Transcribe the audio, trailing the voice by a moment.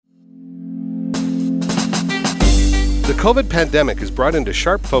The COVID pandemic has brought into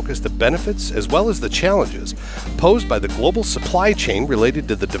sharp focus the benefits as well as the challenges posed by the global supply chain related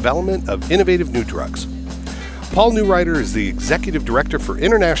to the development of innovative new drugs. Paul Neureiter is the Executive Director for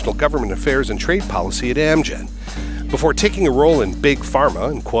International Government Affairs and Trade Policy at Amgen. Before taking a role in Big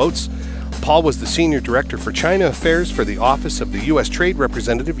Pharma, in quotes, Paul was the Senior Director for China Affairs for the Office of the U.S. Trade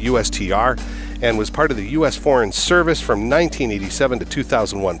Representative, USTR, and was part of the U.S. Foreign Service from 1987 to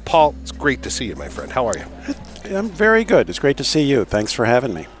 2001. Paul, it's great to see you, my friend. How are you? I'm very good. It's great to see you. Thanks for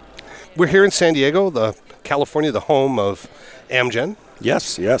having me. We're here in San Diego, California, the home of Amgen.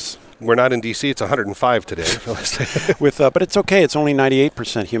 Yes. We're not in D.C. It's 105 today. But it's okay. It's only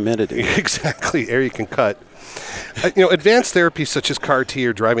 98% humidity. Exactly. Air you can cut. Advanced therapies such as CAR-T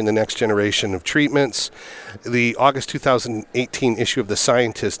are driving the next generation of treatments. The August 2018 issue of The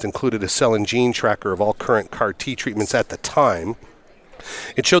Scientist included a cell and gene tracker of all current CAR-T treatments at the time.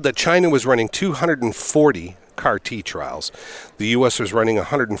 It showed that China was running 240 CAR-T trials. The U.S. was running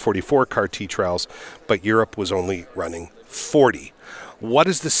 144 CAR-T trials, but Europe was only running 40. What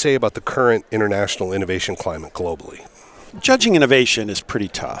does this say about the current international innovation climate globally? Judging innovation is pretty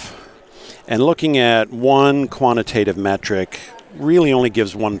tough. And looking at one quantitative metric really only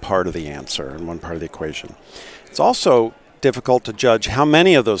gives one part of the answer and one part of the equation. It's also difficult to judge how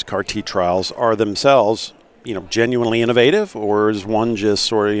many of those CAR-T trials are themselves, genuinely innovative, or is one just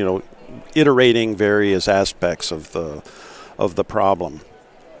sort of, iterating various aspects of the problem.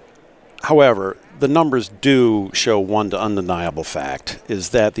 However, the numbers do show one undeniable fact, is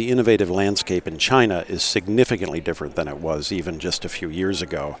that the innovative landscape in China is significantly different than it was even just a few years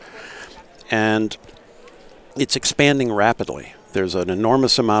ago. And it's expanding rapidly. There's an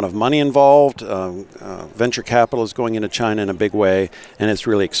enormous amount of money involved. Venture capital is going into China in a big way, and it's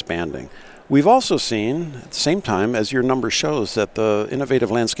really expanding. We've also seen, at the same time, as your number shows, that the innovative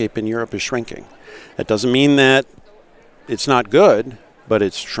landscape in Europe is shrinking. That doesn't mean that it's not good, but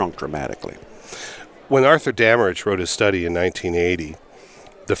it's shrunk dramatically. When Arthur Damerich wrote his study in 1980,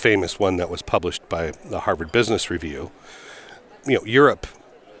 the famous one that was published by the Harvard Business Review, Europe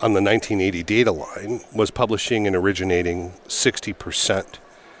on the 1980 data line was publishing and originating 60%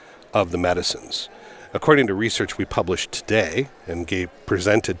 of the medicines. According to research we published today and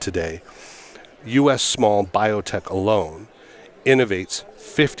presented today, U.S. small biotech alone innovates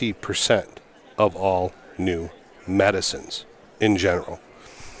 50% of all new medicines in general.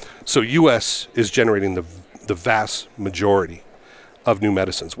 So U.S. is generating the vast majority of new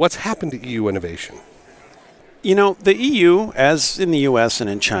medicines. What's happened to EU innovation? The EU, as in the U.S. and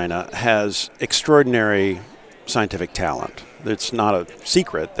in China, has extraordinary scientific talent. It's not a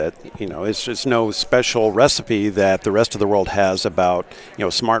secret that, it's no special recipe that the rest of the world has about,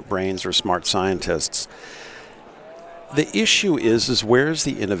 smart brains or smart scientists. The issue is where's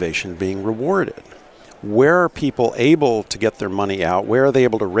the innovation being rewarded? Where are people able to get their money out? Where are they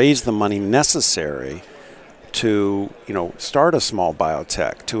able to raise the money necessary to, start a small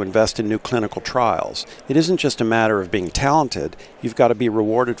biotech, to invest in new clinical trials? It isn't just a matter of being talented. You've got to be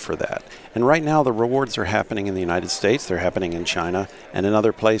rewarded for that. And right now the rewards are happening in the United States, they're happening in China, and in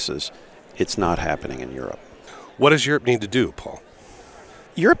other places. It's not happening in Europe. What does Europe need to do, Paul?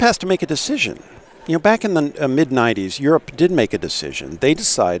 Europe has to make a decision. Back in the mid-90s, Europe did make a decision. They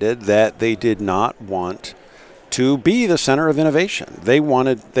decided that they did not want to be the center of innovation. They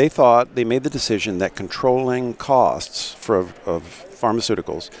made the decision that controlling costs of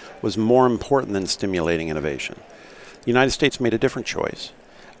pharmaceuticals was more important than stimulating innovation. The United States made a different choice.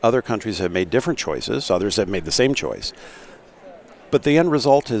 Other countries have made different choices. Others have made the same choice. But the end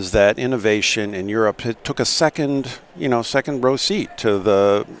result is that innovation in Europe took a second row seat to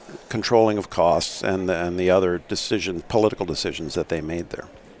the controlling of costs and the other political decisions that they made there.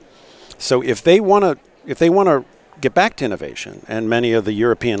 So if they want to get back to innovation, and many of the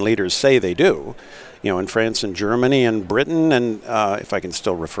European leaders say they do, in France and Germany and Britain, and if I can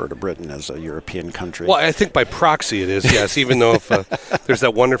still refer to Britain as a European country. Well, I think by proxy it is, yes, even though there's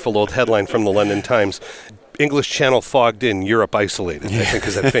that wonderful old headline from the London Times, English Channel fogged in, Europe isolated, I think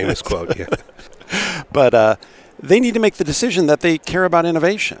is that famous quote. Yeah. But they need to make the decision that they care about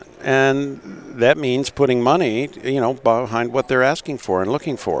innovation. And that means putting money, behind what they're asking for and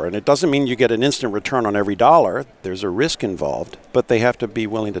looking for. And it doesn't mean you get an instant return on every dollar. There's a risk involved, but they have to be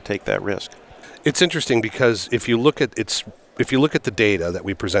willing to take that risk. It's interesting because if you look at the data that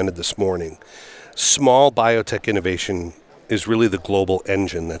we presented this morning, small biotech innovation is really the global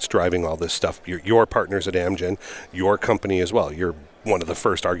engine that's driving all this stuff. Your partners at Amgen, your company as well. You're one of the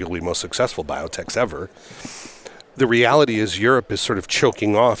first, arguably most successful biotechs ever. the reality is Europe is sort of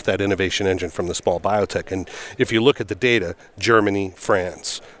choking off that innovation engine from the small biotech. And if you look at the data, Germany,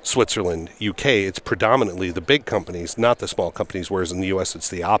 France, Switzerland, UK, it's predominantly the big companies, not the small companies, whereas in the US it's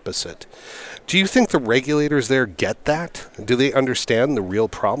the opposite. Do you think the regulators there get that? Do they understand the real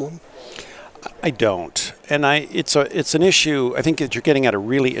problem? I don't. And it's an issue, I think that you're getting at a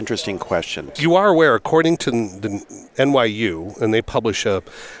really interesting question. You are aware, according to the NYU, and they publish a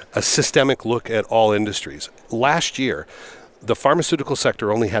systemic look at all industries. Last year, the pharmaceutical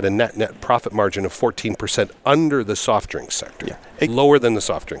sector only had a net profit margin of 14% under the soft drink sector, lower than the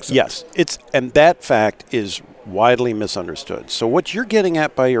soft drink sector. Yes, and that fact is widely misunderstood. So what you're getting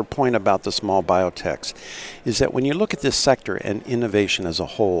at by your point about the small biotechs is that when you look at this sector and innovation as a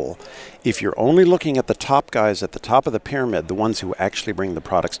whole, if you're only looking at the top guys at the top of the pyramid, the ones who actually bring the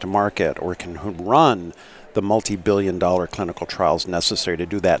products to market or can run the multi-billion-dollar clinical trials necessary to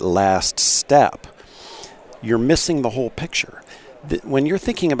do that last step, you're missing the whole picture. When you're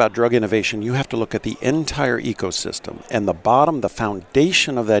thinking about drug innovation, you have to look at the entire ecosystem. And the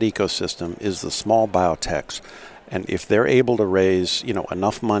foundation of that ecosystem is the small biotechs. And if they're able to raise,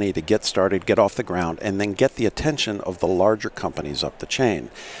 enough money to get started, get off the ground, and then get the attention of the larger companies up the chain.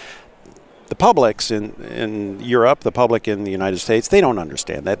 The publics in Europe, the public in the United States, they don't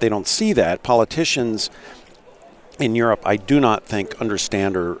understand that. They don't see that. Politicians in Europe, I do not think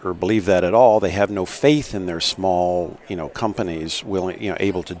understand or believe that at all. They have no faith in their small, companies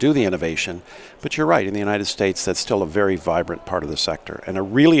able to do the innovation. But you're right. In the United States, that's still a very vibrant part of the sector and a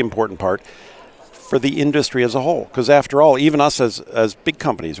really important part for the industry as a whole. Because after all, even us as big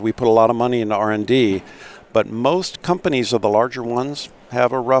companies, we put a lot of money into R&D. But most companies of the larger ones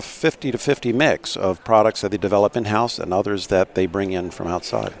have a rough 50-50 mix of products that they develop in-house and others that they bring in from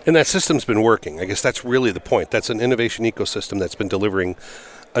outside. And that system's been working. I guess that's really the point. That's an innovation ecosystem that's been delivering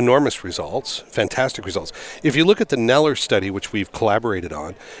enormous results, fantastic results. If you look at the Neller study, which we've collaborated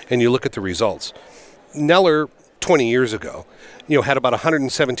on, and you look at the results, Neller 20 years ago, had about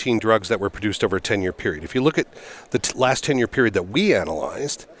 117 drugs that were produced over a 10-year period. If you look at the last 10-year period that we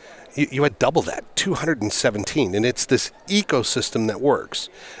analyzed, you had double that, 217, and it's this ecosystem that works.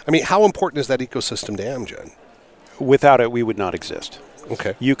 I mean, how important is that ecosystem to Amgen? Without it, we would not exist.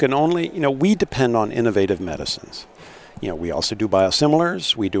 Okay. You can only, we depend on innovative medicines. We also do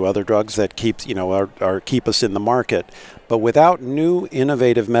biosimilars. We do other drugs that keep us in the market. But without new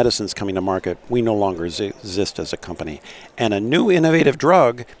innovative medicines coming to market, we no longer exist as a company. And a new innovative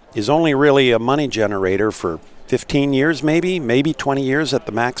drug is only really a money generator for 15 years maybe 20 years at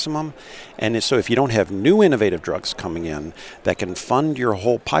the maximum. And so if you don't have new innovative drugs coming in that can fund your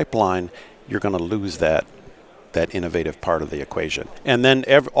whole pipeline, you're going to lose that innovative part of the equation. And then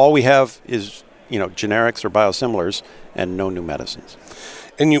all we have is generics or biosimilars and no new medicines.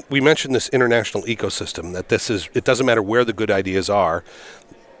 And we mentioned this international ecosystem, that it doesn't matter where the good ideas are,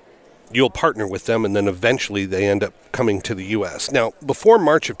 you'll partner with them, and then eventually they end up coming to the U.S. Now, before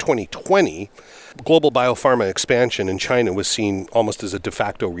March of 2020, global biopharma expansion in China was seen almost as a de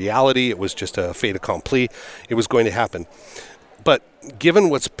facto reality. It was just a fait accompli. It was going to happen. But given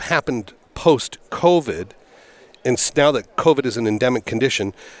what's happened post-COVID, and now that COVID is an endemic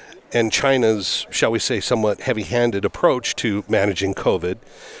condition, and China's, shall we say, somewhat heavy-handed approach to managing COVID,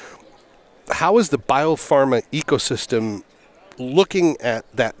 how is the biopharma ecosystem looking at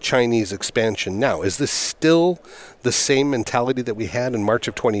that Chinese expansion now? Is this still the same mentality that we had in March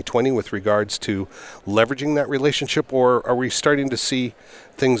of 2020 with regards to leveraging that relationship, or are we starting to see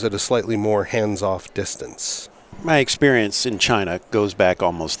things at a slightly more hands-off distance? My experience in China goes back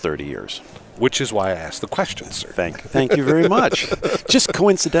almost 30 years. Which is why I asked the question, sir. Thank you very much. Just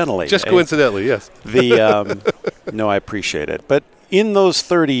coincidentally. Just coincidentally, yes. No, I appreciate it. But in those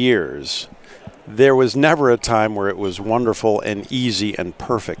 30 years, there was never a time where it was wonderful and easy and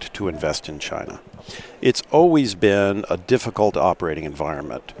perfect to invest in China. It's always been a difficult operating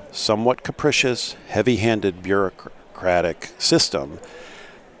environment, somewhat capricious, heavy-handed bureaucratic system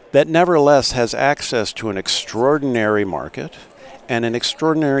that nevertheless has access to an extraordinary market and an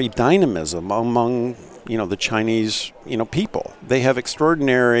extraordinary dynamism among, the Chinese, people. They have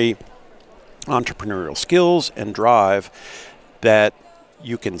extraordinary entrepreneurial skills and drive that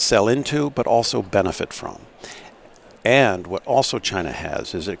you can sell into but also benefit from. And what also China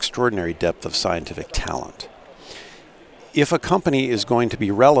has is extraordinary depth of scientific talent. If a company is going to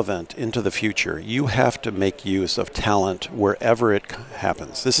be relevant into the future, you have to make use of talent wherever it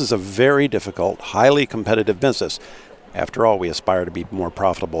happens. This is a very difficult, highly competitive business. After all, we aspire to be more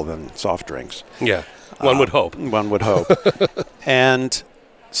profitable than soft drinks. Yeah, one would hope. One would hope. And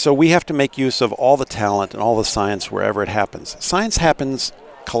so we have to make use of all the talent and all the science wherever it happens. Science happens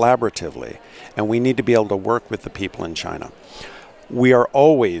collaboratively, and we need to be able to work with the people in China. We are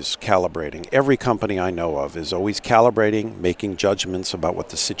always calibrating. Every company I know of is always calibrating, making judgments about what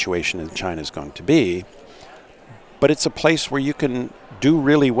the situation in China is going to be. But it's a place where you can do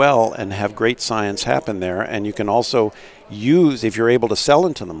really well and have great science happen there, and you can also use, if you're able to sell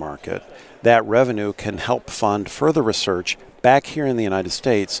into the market, that revenue can help fund further research back here in the United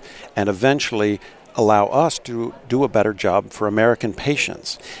States and eventually allow us to do a better job for American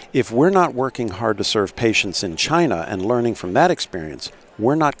patients. If we're not working hard to serve patients in China and learning from that experience,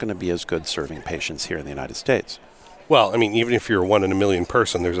 we're not going to be as good serving patients here in the United States. Well, I mean, even if you're 1 in a million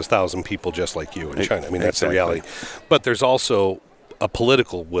person, there's 1,000 people just like you in China. I mean, that's the reality. But there's also a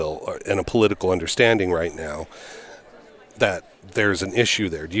political will and a political understanding right now that there's an issue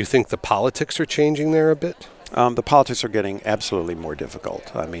there. Do you think the politics are changing there a bit? The politics are getting absolutely more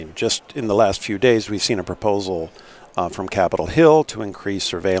difficult. I mean, just in the last few days, we've seen a proposal from Capitol Hill to increase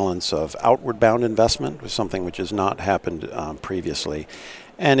surveillance of outward-bound investment, something which has not happened previously.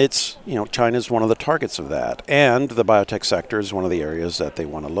 And it's, China is one of the targets of that. And the biotech sector is one of the areas that they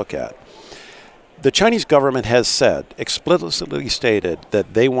want to look at. The Chinese government has said, explicitly stated,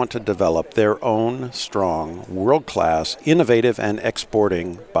 that they want to develop their own strong, world-class, innovative, and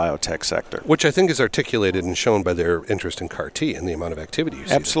exporting biotech sector. Which I think is articulated and shown by their interest in CAR-T and the amount of activity you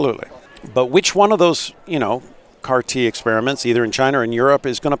see. Absolutely. But which one of those, CAR-T experiments, either in China or in Europe,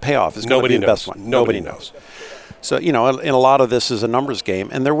 is going to pay off? Is going to be the best one? Nobody knows. So, in a lot of this is a numbers game,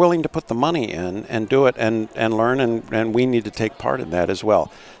 and they're willing to put the money in and do it and learn, and we need to take part in that as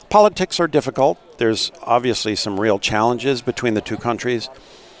well. Politics are difficult. There's obviously some real challenges between the two countries.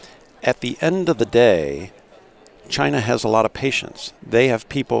 At the end of the day, China has a lot of patients. They have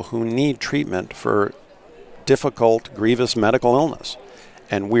people who need treatment for difficult, grievous medical illness,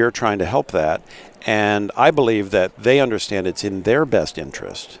 and we're trying to help that. And I believe that they understand it's in their best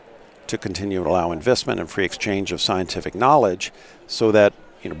interest to continue to allow investment and free exchange of scientific knowledge so that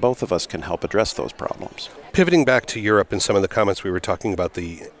both of us can help address those problems. Pivoting back to Europe and some of the comments we were talking about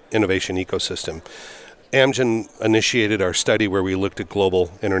the innovation ecosystem, Amgen initiated our study where we looked at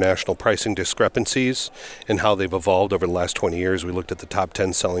global international pricing discrepancies and how they've evolved over the last 20 years. We looked at the top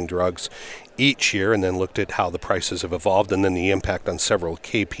 10 selling drugs each year and then looked at how the prices have evolved and then the impact on several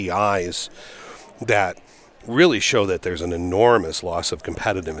KPIs that really show that there's an enormous loss of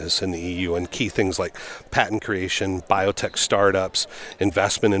competitiveness in the EU and key things like patent creation, biotech startups,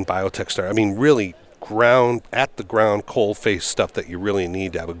 investment in biotech startups. I mean, really ground, coal-face stuff that you really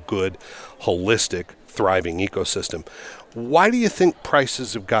need to have a good, holistic, thriving ecosystem. Why do you think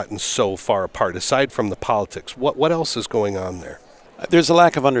prices have gotten so far apart? Aside from the politics, what else is going on there? There's a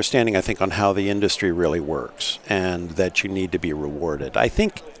lack of understanding, I think, on how the industry really works and that you need to be rewarded. I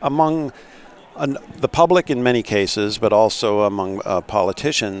think among the public in many cases, but also among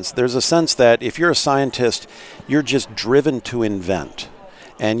politicians, there's a sense that if you're a scientist, you're just driven to invent.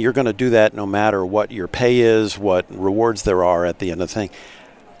 And you're going to do that no matter what your pay is, what rewards there are at the end of the thing.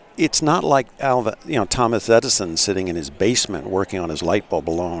 It's not like Thomas Edison sitting in his basement working on his light bulb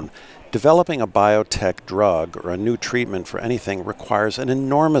alone. Developing a biotech drug or a new treatment for anything requires an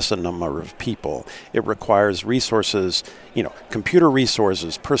enormous number of people. It requires resources, computer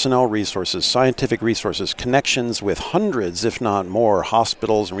resources, personnel resources, scientific resources, connections with hundreds, if not more,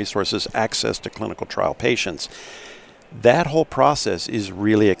 hospitals and resources, access to clinical trial patients. That whole process is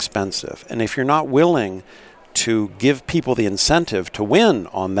really expensive. And if you're not willing to give people the incentive to win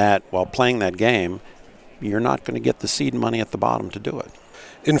on that while playing that game, you're not going to get the seed money at the bottom to do it.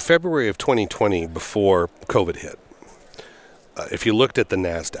 In February of 2020, before COVID hit, if you looked at the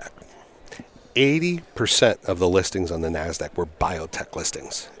NASDAQ, 80% of the listings on the NASDAQ were biotech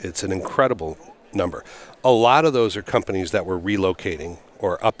listings. It's an incredible number. A lot of those are companies that were relocating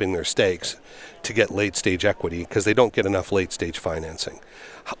or upping their stakes to get late-stage equity because they don't get enough late-stage financing.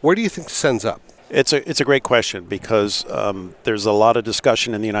 Where do you think this ends up? It's a great question because there's a lot of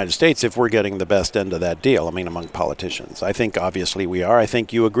discussion in the United States if we're getting the best end of that deal, among politicians. I think obviously we are. I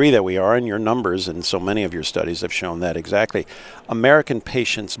think you agree that we are, and your numbers and so many of your studies have shown that exactly. American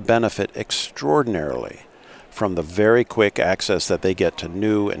patients benefit extraordinarily from the very quick access that they get to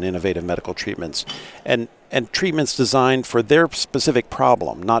new and innovative medical treatments and treatments designed for their specific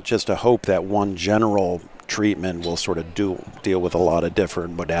problem, not just a hope that one general treatment will sort of deal with a lot of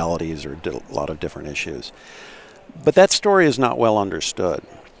different modalities or a lot of different issues. But that story is not well understood.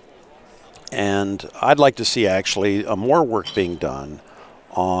 And I'd like to see actually more work being done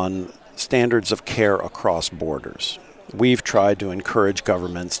on standards of care across borders. We've tried to encourage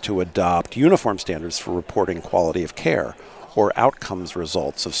governments to adopt uniform standards for reporting quality of care or outcomes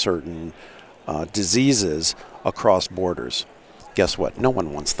results of certain diseases across borders. Guess what? No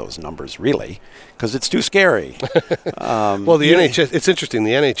one wants those numbers, really, because it's too scary. Well, the NHS, it's interesting.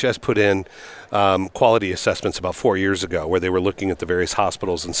 The NHS put in quality assessments about 4 years ago where they were looking at the various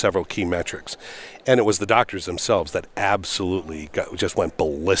hospitals and several key metrics. And it was the doctors themselves that absolutely just went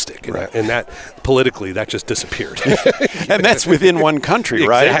ballistic. Right. And that, politically, that just disappeared. And that's within one country,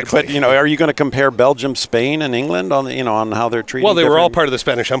 right? Exactly. But, are you going to compare Belgium, Spain, and England on, on how they're treating? Well, they were all part of the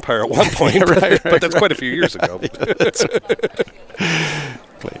Spanish Empire at one point, but that's quite a few years ago.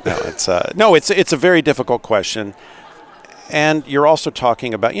 No, it's a very difficult question. And you're also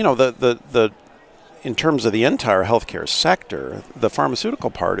talking about, the in terms of the entire healthcare sector, the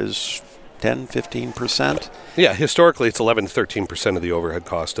pharmaceutical part is 10, 15%. Yeah, historically it's 11 to 13% of the overhead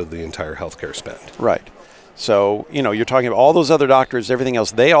cost of the entire healthcare spend. Right. So, you're talking about all those other doctors, everything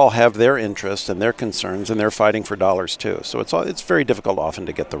else, they all have their interests and their concerns, and they're fighting for dollars too. So it's very difficult often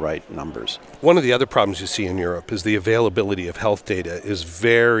to get the right numbers. One of the other problems you see in Europe is the availability of health data is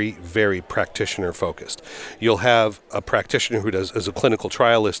very, very practitioner focused. You'll have a practitioner who is a clinical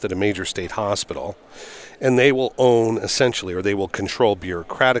trialist at a major state hospital, and they will own essentially, or they will control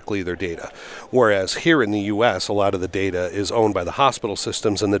bureaucratically their data. Whereas here in the U.S., a lot of the data is owned by the hospital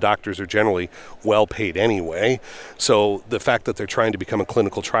systems, and the doctors are generally well paid anyway. So the fact that they're trying to become a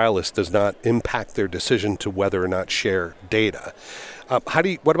clinical trialist does not impact their decision to whether or not share data.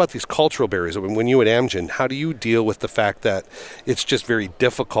 What about these cultural barriers? When you at Amgen, how do you deal with the fact that it's just very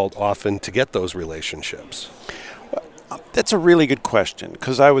difficult often to get those relationships? That's a really good question,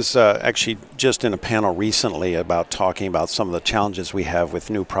 because I was actually just in a panel recently talking about some of the challenges we have with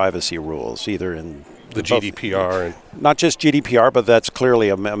new privacy rules, either in the GDPR. And not just GDPR, but that's clearly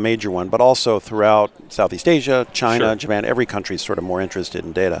a major one, but also throughout Southeast Asia, China, Sure. Japan. Every country is sort of more interested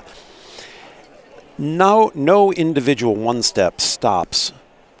in data. No individual one step stops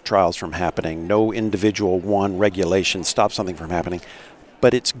trials from happening. No individual one regulation stops something from happening.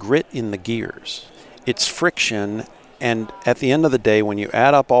 But it's grit in the gears. It's friction. And at the end of the day, when you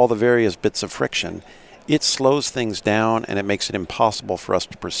add up all the various bits of friction, it slows things down and it makes it impossible for us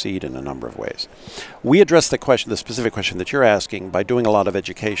to proceed in a number of ways. We address the specific question that you're asking by doing a lot of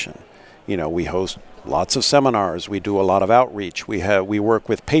education. We host lots of seminars. We do a lot of outreach. We work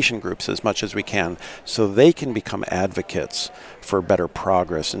with patient groups as much as we can so they can become advocates for better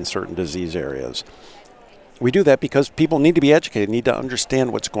progress in certain disease areas. We do that because people need to be educated, need to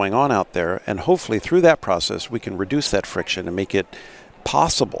understand what's going on out there, and hopefully through that process we can reduce that friction and make it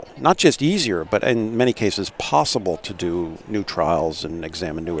possible, not just easier, but in many cases possible to do new trials and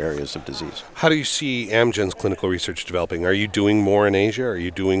examine new areas of disease. How do you see Amgen's clinical research developing? Are you doing more in Asia? Are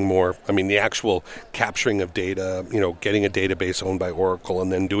you doing more, the actual capturing of data, getting a database owned by Oracle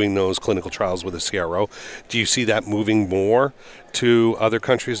and then doing those clinical trials with a CRO? Do you see that moving more to other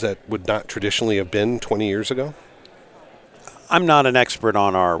countries that would not traditionally have been 20 years ago? I'm not an expert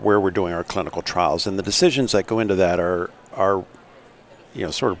on where we're doing our clinical trials, and the decisions that go into that are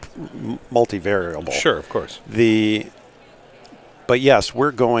sort of multivariable. Sure, of course. But yes,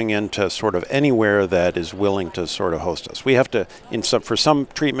 we're going into sort of anywhere that is willing to sort of host us. We have to, for some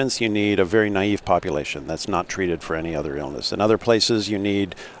treatments, you need a very naive population that's not treated for any other illness. In other places, you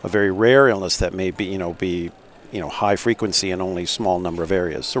need a very rare illness that may be high frequency in only small number of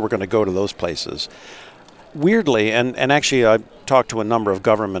areas. So we're going to go to those places. Weirdly, and actually I talked to a number of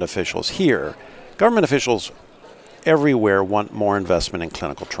government officials here. Government officials everywhere want more investment in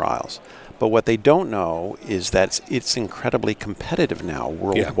clinical trials. But what they don't know is that it's incredibly competitive now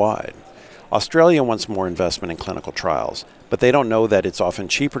worldwide. Yeah. Australia wants more investment in clinical trials, but they don't know that it's often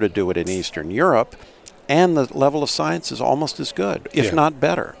cheaper to do it in Eastern Europe, and the level of science is almost as good, if not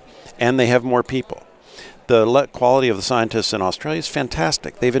better, and they have more people. The quality of the scientists in Australia is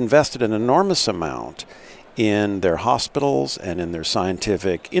fantastic. They've invested an enormous amount in their hospitals and in their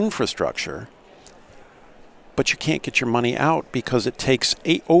scientific infrastructure, but you can't get your money out because it takes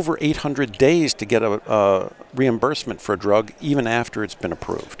over 800 days to get a reimbursement for a drug even after it's been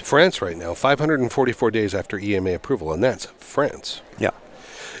approved. France right now, 544 days after EMA approval, and that's France. Yeah.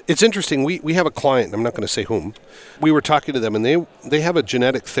 It's interesting. We have a client, I'm not going to say whom. We were talking to them, and they have a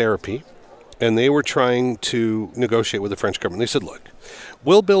genetic therapy, and they were trying to negotiate with the French government. They said, look,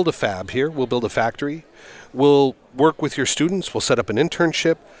 we'll build a fab here. We'll build a factory. We'll work with your students. We'll set up an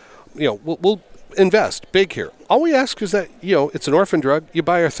internship. We'll invest big here. All we ask is that, it's an orphan drug. You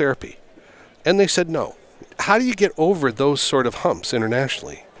buy our therapy. And they said no. How do you get over those sort of humps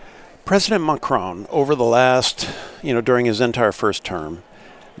internationally? President Macron, over the last, during his entire first term,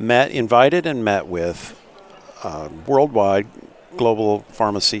 invited and met with worldwide global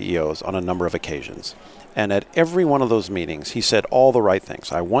pharma CEOs on a number of occasions. And at every one of those meetings, he said all the right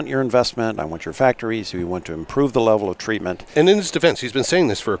things. I want your investment. I want your factories. We want to improve the level of treatment. And in his defense, he's been saying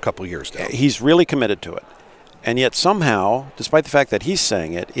this for a couple of years now. He's really committed to it. And yet somehow, despite the fact that he's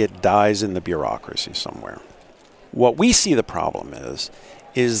saying it, it dies in the bureaucracy somewhere. What we see the problem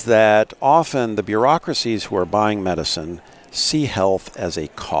is that often the bureaucracies who are buying medicine see health as a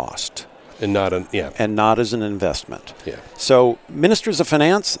cost. And not as an investment. Yeah. So ministers of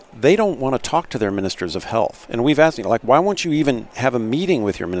finance, they don't want to talk to their ministers of health. And we've asked, like, why won't you even have a meeting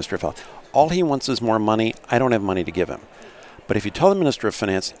with your minister of health? All he wants is more money. I don't have money to give him. But if you tell the minister of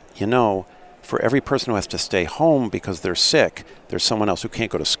finance, for every person who has to stay home because they're sick, there's someone else who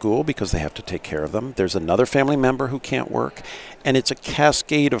can't go to school because they have to take care of them. There's another family member who can't work. And it's a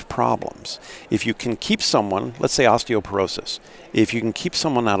cascade of problems. If you can keep someone, let's say osteoporosis, if you can keep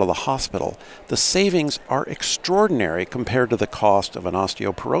someone out of the hospital, the savings are extraordinary compared to the cost of an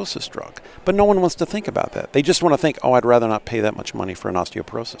osteoporosis drug. But no one wants to think about that. They just want to think, I'd rather not pay that much money for an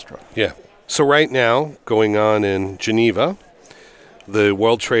osteoporosis drug. Yeah. So right now, going on in Geneva, the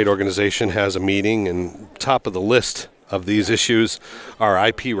World Trade Organization has a meeting, and top of the list of these issues are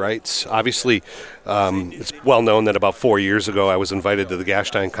IP rights. Obviously, it's well known that about 4 years ago I was invited to the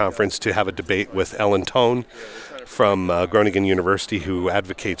Gastein Conference to have a debate with Ellen Tone from Groningen University, who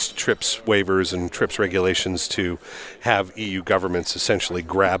advocates TRIPS waivers and TRIPS regulations to have EU governments essentially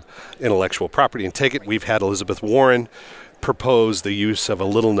grab intellectual property and take it. We've had Elizabeth Warren propose the use of a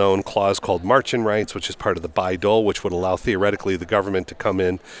little-known clause called margin rights, which is part of the Bayh-Dole, which would allow theoretically the government to come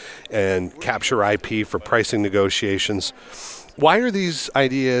in and capture IP for pricing negotiations. Why are these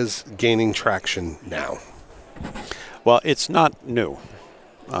ideas gaining traction now? Well, it's not new.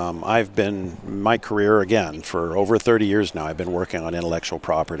 I've been, my career again, for over 30 years now, I've been working on intellectual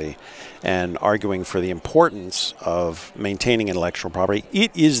property and arguing for the importance of maintaining intellectual property.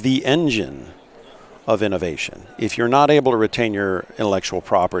 It is the engine of innovation. If you're not able to retain your intellectual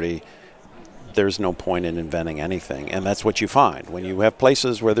property, there's no point in inventing anything. And that's what you find. When you have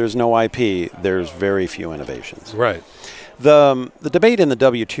places where there's no IP, there's very few innovations. Right. The debate in the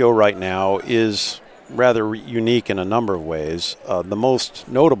WTO right now is rather unique in a number of ways, the most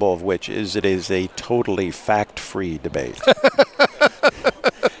notable of which is it is a totally fact-free debate.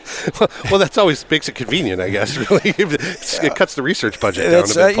 Well, that's always makes it convenient, I guess. Really, it cuts the research budget down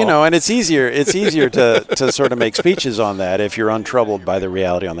a bit. And it's easier to sort of make speeches on that if you're untroubled by the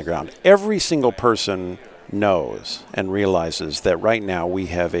reality on the ground. Every single person knows and realizes that right now we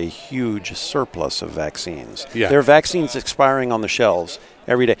have a huge surplus of vaccines. Yeah. There are vaccines expiring on the shelves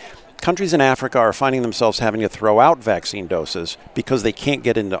every day. Countries in Africa are finding themselves having to throw out vaccine doses because they can't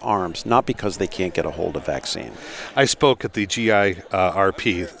get into arms, not because they can't get a hold of vaccine. I spoke at the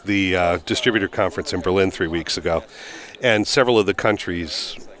GIRP, the distributor conference in Berlin 3 weeks ago, and several of the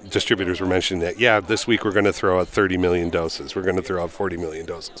countries' distributors were mentioning that, this week we're going to throw out 30 million doses. We're going to throw out 40 million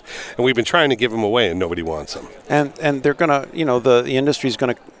doses. And we've been trying to give them away, and nobody wants them. And they're going to, the industry's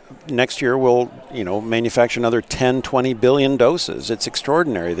going to, next year we'll, manufacture another 10, 20 billion doses. It's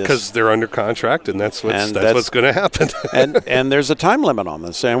extraordinary. Because they're under contract, and that's what's going to happen. and there's a time limit on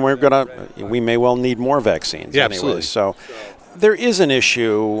this, and we may well need more vaccines. Yeah, anyway. absolutely. So there is an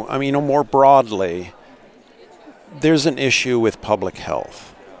issue. More broadly, there's an issue with public health.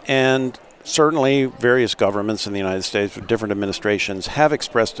 And certainly various governments in the United States with different administrations have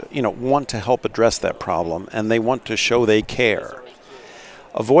expressed, want to help address that problem, and they want to show they care.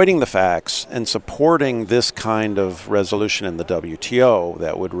 Avoiding the facts and supporting this kind of resolution in the WTO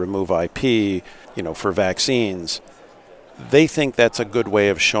that would remove IP, for vaccines, they think that's a good way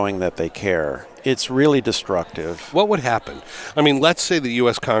of showing that they care. It's really destructive. What would happen? Let's say the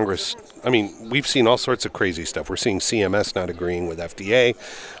U.S. Congress, we've seen all sorts of crazy stuff. We're seeing CMS not agreeing with FDA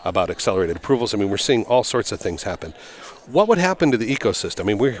about accelerated approvals. We're seeing all sorts of things happen. What would happen to the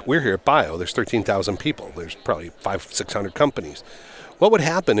ecosystem? We're here at Bio. There's 13,000 people. There's probably 500-600 companies. What would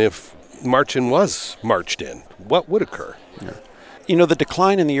happen if Marchin was marched in? What would occur? Yeah. The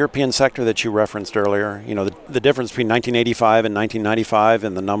decline in the European sector that you referenced earlier, the difference between 1985 and 1995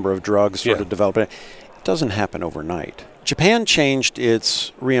 and the number of drugs sort of developing, it doesn't happen overnight. Japan changed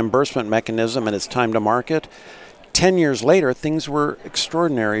its reimbursement mechanism and its time to market. 10 years later, things were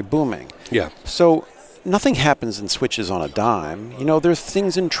extraordinary, booming. Yeah. So nothing happens and switches on a dime. There's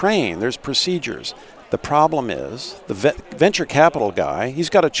things in train, there's procedures. The problem is the venture capital guy, he's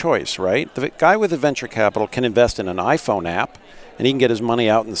got a choice, right? The guy with the venture capital can invest in an iPhone app and he can get his money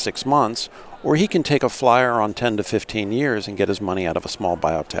out in 6 months, or he can take a flyer on 10 to 15 years and get his money out of a small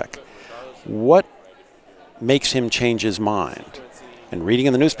biotech. What makes him change his mind? And reading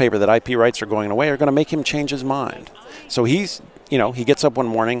in the newspaper that IP rights are going away are going to make him change his mind. So he gets up one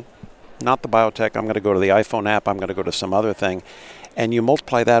morning, not the biotech. I'm going to go to the iPhone app. I'm going to go to some other thing. And you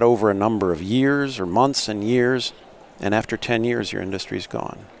multiply that over a number of years or months and years, and after 10 years, your industry's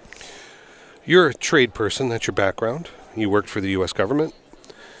gone. You're a trade person. That's your background. You worked for the U.S. government.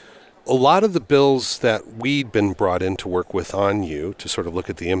 A lot of the bills that we'd been brought in to work with on you to sort of look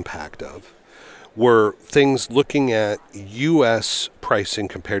at the impact of were things looking at U.S. pricing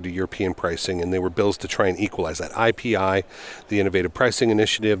compared to European pricing, and they were bills to try and equalize that. IPI, the Innovative Pricing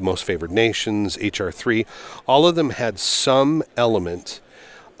Initiative, Most Favored Nations, H.R. 3, all of them had some element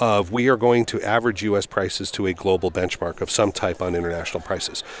of we are going to average U.S. prices to a global benchmark of some type on international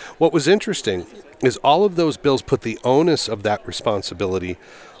prices. What was interesting is all of those bills put the onus of that responsibility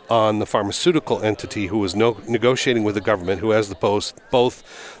on the pharmaceutical entity who was negotiating with the government, who has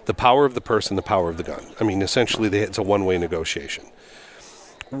both the power of the purse and the power of the gun. I mean, essentially, it's a one-way negotiation.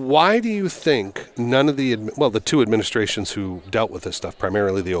 Why do you think none of the two administrations who dealt with this stuff,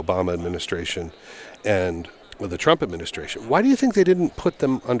 primarily the Obama administration and the Trump administration, why do you think they didn't put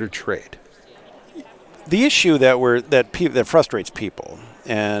them under trade? The issue that frustrates people,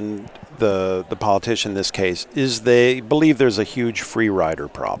 and the politician in this case, is they believe there's a huge free rider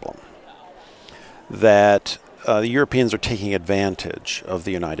problem, that the Europeans are taking advantage of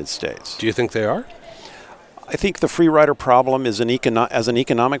the United States. Do you think they are? I think the free rider problem as an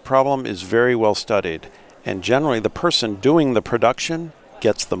economic problem is very well studied, and generally the person doing the production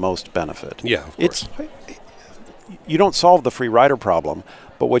gets the most benefit. Yeah, of course. You don't solve the free rider problem,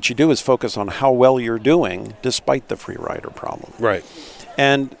 but what you do is focus on how well you're doing despite the free rider problem. Right.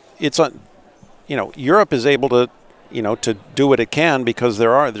 And Europe is able to, to do what it can because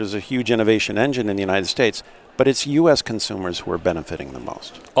there's a huge innovation engine in the United States, but it's U.S. consumers who are benefiting the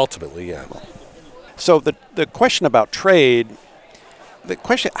most. Ultimately, yeah. So the question about trade,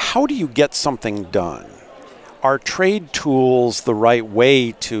 how do you get something done? Are trade tools the right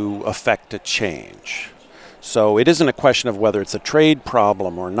way to affect a change? So it isn't a question of whether it's a trade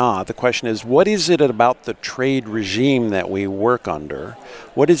problem or not. The question is, what is it about the trade regime that we work under?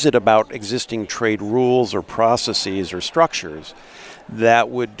 What is it about existing trade rules or processes or structures that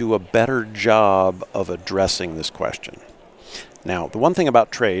would do a better job of addressing this question? Now, the one thing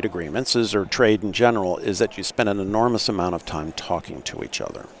about trade agreements or trade in general, is that you spend an enormous amount of time talking to each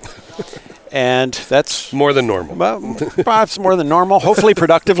other. And that's more than normal. Well, perhaps more than normal, hopefully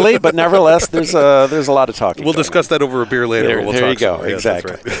productively, but nevertheless, there's a lot of talking. We'll discuss that over a beer later. There you go,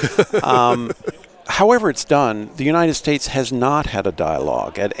 exactly. Right. However it's done, the United States has not had a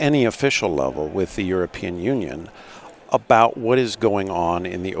dialogue at any official level with the European Union about what is going on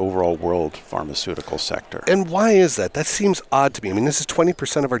in the overall world pharmaceutical sector. And why is that? That seems odd to me. I mean, this is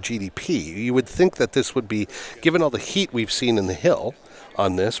 20% of our GDP. You would think that this would be, given all the heat we've seen in the Hill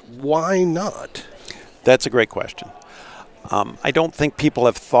on this, why not? That's a great question. I don't think people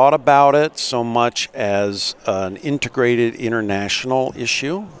have thought about it so much as an integrated international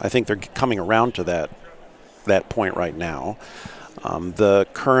issue. I think they're coming around to that point right now. The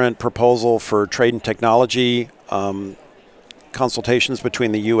current proposal for trade and technology consultations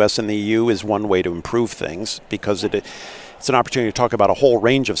between the U.S. and the EU is one way to improve things, because it's an opportunity to talk about a whole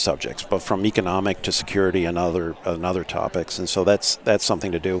range of subjects, but from economic to security and other topics. And so that's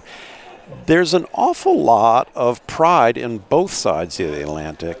something to do. There's an awful lot of pride in both sides of the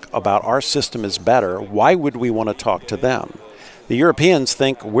Atlantic about our system is better. Why would we want to talk to them? The Europeans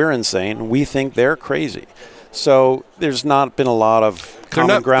think we're insane. We think they're crazy. So there's not been a lot of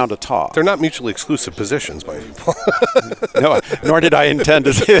common ground to talk. They're not mutually exclusive positions, by you. No, nor did I intend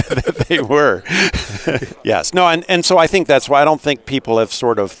to say that they were. Yes. No, and so I think that's why I don't think people have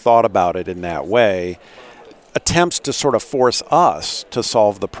sort of thought about it in that way. Attempts to sort of force us to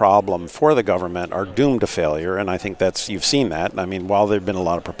solve the problem for the government are doomed to failure, and I think you've seen that. I mean, while there have been a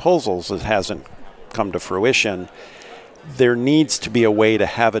lot of proposals, it hasn't come to fruition. There needs to be a way to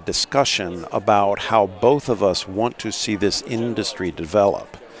have a discussion about how both of us want to see this industry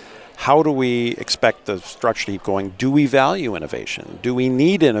develop. How do we expect the structure to keep going? Do we value innovation? Do we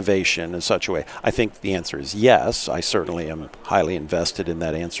need innovation in such a way? I think the answer is yes. I certainly am highly invested in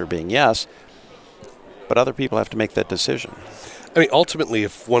that answer being yes. But other people have to make that decision. I mean, ultimately,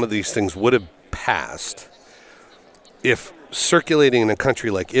 if one of these things would have passed, if circulating in a country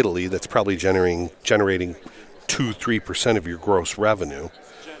like Italy that's probably generating 2-3% of your gross revenue,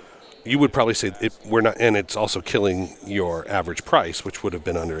 you would probably say we're not, and it's also killing your average price, which would have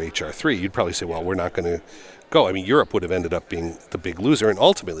been under H.R. 3. You'd probably say, well, we're not going to go. I mean, Europe would have ended up being the big loser, and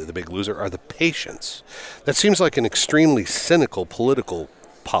ultimately the big loser are the patients. That seems like an extremely cynical political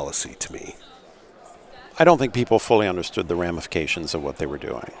policy to me. I don't think people fully understood the ramifications of what they were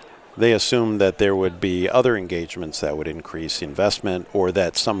doing. They assumed that there would be other engagements that would increase investment, or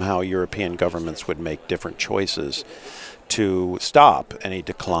that somehow European governments would make different choices to stop any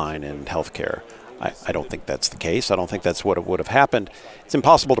decline in healthcare. I don't think that's the case. I don't think that's what would have happened. It's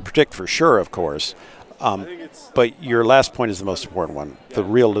impossible to predict for sure, of course. But your last point is the most important one. The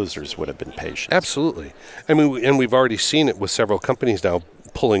real losers would have been patients. Absolutely. I mean, and we've already seen it with several companies now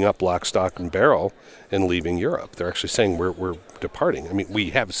pulling up lock, stock, and barrel and leaving Europe. They're actually saying we're departing. I mean,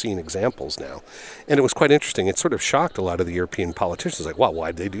 we have seen examples now. And it was quite interesting. It sort of shocked a lot of the European politicians. Like, wow,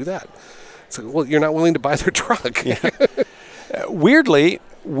 why'd they do that? It's like, well, you're not willing to buy their truck. Yeah. Weirdly,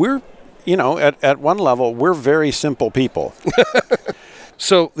 we're, at one level, we're very simple people.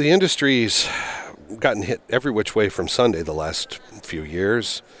 So the industry's gotten hit every which way from Sunday the last few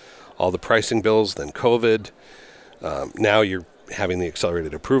years. All the pricing bills, then COVID. Now you're having the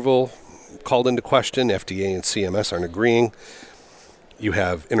accelerated approval called into question. FDA and CMS aren't agreeing. You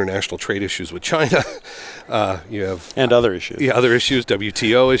have international trade issues with China. You have... And other issues. Yeah, other issues,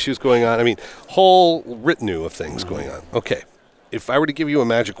 WTO issues going on. I mean, whole retinue of things going on. Okay. If I were to give you a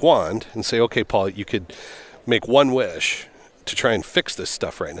magic wand and say, okay, Paul, you could make one wish to try and fix this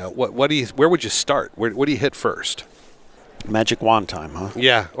stuff right now, where would you start? What do you hit first? Magic wand time, huh?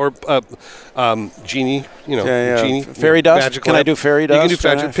 Yeah, or genie, genie. Fairy dust? Can I do fairy dust? You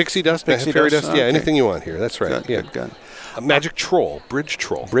can do pixie dust, fairy dust. Okay. Yeah, anything you want here. That's right. Good. Magic troll, bridge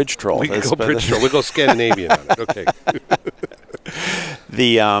troll. Bridge troll. We go bridge troll. We go Scandinavian on it. Okay.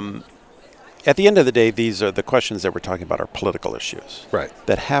 At the end of the day, these are the questions that we're talking about are political issues. Right.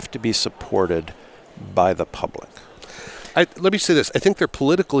 That have to be supported by the public. Let me say this. I think they're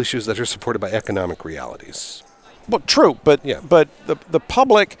political issues that are supported by economic realities. Well, true, but the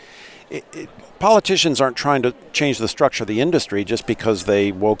public, politicians aren't trying to change the structure of the industry just because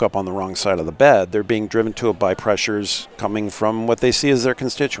they woke up on the wrong side of the bed. They're being driven to it by pressures coming from what they see as their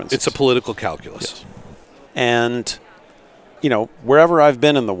constituencies. It's a political calculus. Yes. And, wherever I've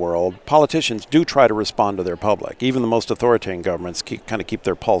been in the world, politicians do try to respond to their public. Even the most authoritarian governments keep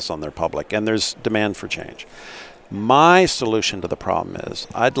their pulse on their public, and there's demand for change. My solution to the problem is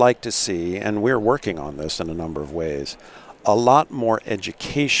I'd like to see, and we're working on this in a number of ways, a lot more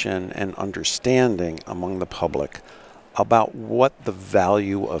education and understanding among the public about what the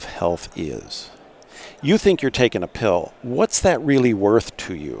value of health is. You think you're taking a pill. What's that really worth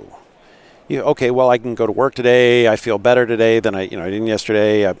to you? Okay, well, I can go to work today. I feel better today than I didn't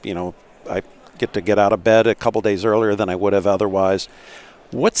yesterday. I get to get out of bed a couple days earlier than I would have otherwise.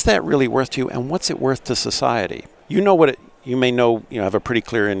 What's that really worth to you, and what's it worth to society? You may know, have a pretty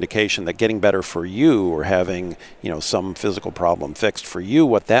clear indication that getting better for you or having, some physical problem fixed for you,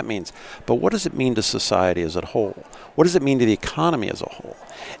 what that means. But what does it mean to society as a whole? What does it mean to the economy as a whole?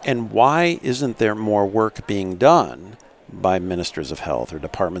 And why isn't there more work being done by ministers of health or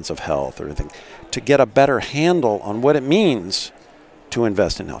departments of health or anything to get a better handle on what it means to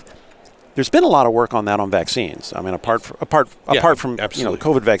invest in health? There's been a lot of work on that on vaccines. I mean, apart from the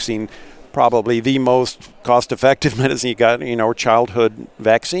COVID vaccine, probably the most cost-effective medicine you got, childhood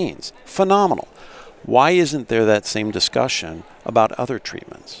vaccines. Phenomenal. Why isn't there that same discussion about other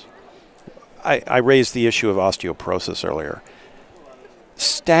treatments? I raised the issue of osteoporosis earlier.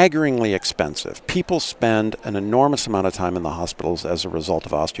 Staggeringly expensive. People spend an enormous amount of time in the hospitals as a result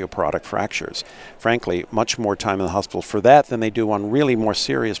of osteoporotic fractures. Frankly, much more time in the hospital for that than they do on really more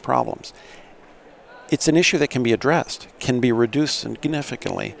serious problems. It's an issue that can be addressed, can be reduced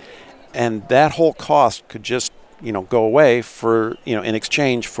significantly, and that whole cost could just, go away for, in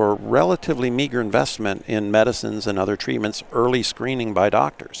exchange for relatively meager investment in medicines and other treatments, early screening by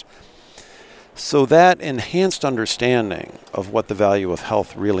doctors. So that enhanced understanding of what the value of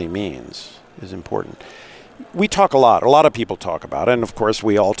health really means is important. We talk a lot of people talk about it, and of course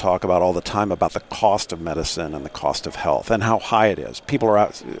we all talk about all the time about the cost of medicine and the cost of health and how high it is. People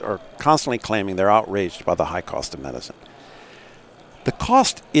are constantly claiming they're outraged by the high cost of medicine. The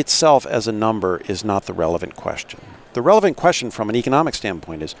cost itself as a number is not the relevant question. The relevant question from an economic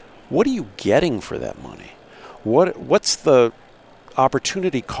standpoint is, what are you getting for that money? What's the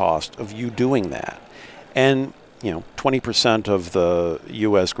opportunity cost of you doing that? And 20% of the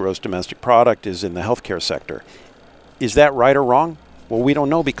U.S. gross domestic product is in the healthcare sector. Is that right or wrong? Well, we don't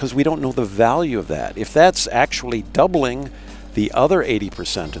know because we don't know the value of that. If that's actually doubling the other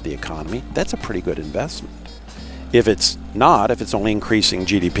 80% of the economy, that's a pretty good investment. If it's not, if it's only increasing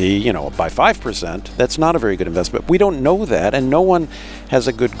GDP, by 5%, that's not a very good investment. We don't know that, and no one has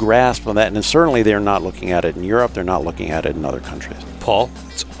a good grasp on that. And certainly they're not looking at it in Europe. They're not looking at it in other countries. Paul,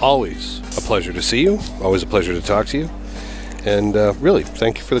 it's always a pleasure to see you. Always a pleasure to talk to you. And really,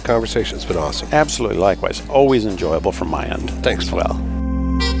 thank you for the conversation. It's been awesome. Absolutely. Likewise. Always enjoyable from my end. Thanks, as Paul. well.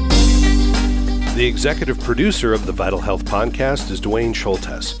 The executive producer of the Vital Health Podcast is Dwayne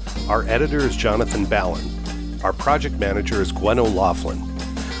Schultes. Our editor is Jonathan Ballin. Our project manager is Gwen O'Laughlin.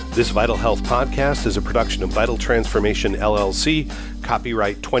 This Vital Health Podcast is a production of Vital Transformation LLC,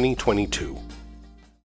 copyright 2022.